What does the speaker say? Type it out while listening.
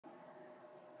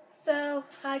So,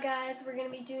 hi guys, we're going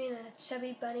to be doing a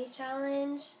Chubby Bunny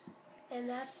challenge, and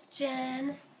that's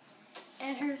Jen,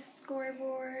 and her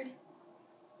scoreboard,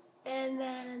 and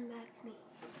then that's me.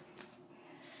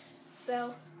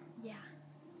 So, yeah.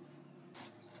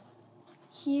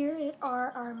 Here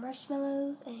are our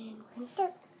marshmallows, and we're going to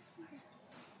start.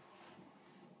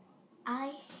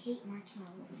 I hate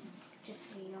marshmallows,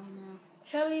 just so you all know.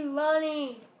 Chubby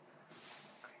Bunny.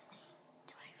 Christy,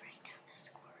 do I write down the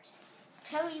scores?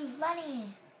 Chubby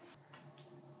Bunny.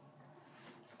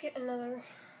 Let's get another.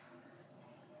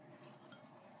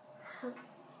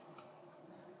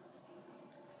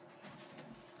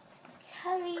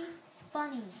 Chubby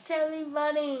Bunny. Chubby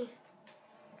Bunny.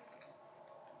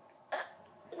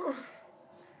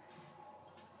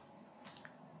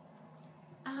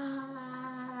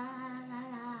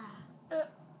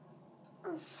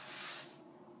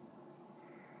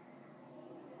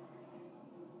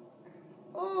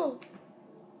 Oh.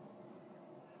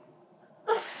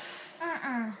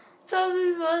 Chubby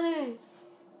Bunny.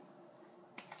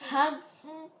 Chubby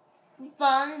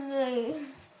Bunny.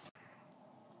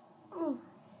 Oh.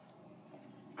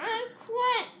 I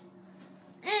quit.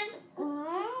 It's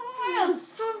gross.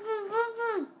 Chubby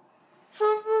Bunny.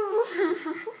 Chubby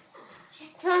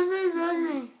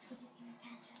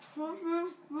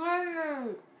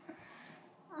Bunny.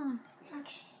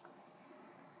 Okay.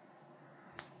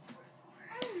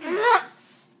 No.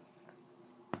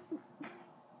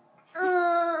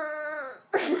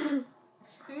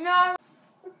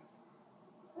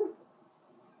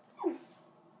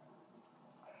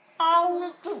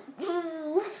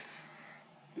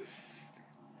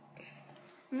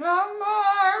 No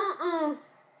more.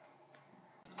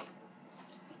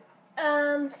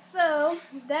 So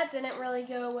that didn't really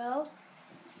go well.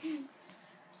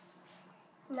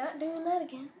 Not doing that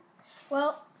again.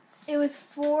 Well, it was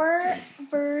 4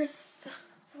 versus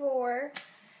 4.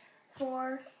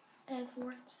 4 and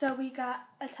 4. So we got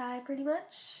a tie pretty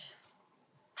much.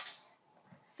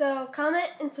 So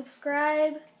comment and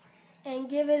subscribe and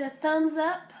give it a thumbs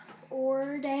up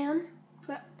or down.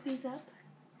 But please up.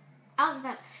 I was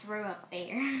about to throw up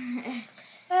there.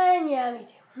 And yeah, me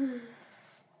too.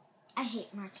 I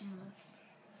hate marshmallows.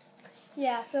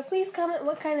 Yeah, so please comment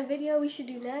what kind of video we should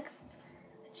do next.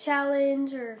 A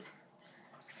challenge or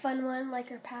fun one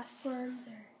like our past ones,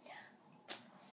 or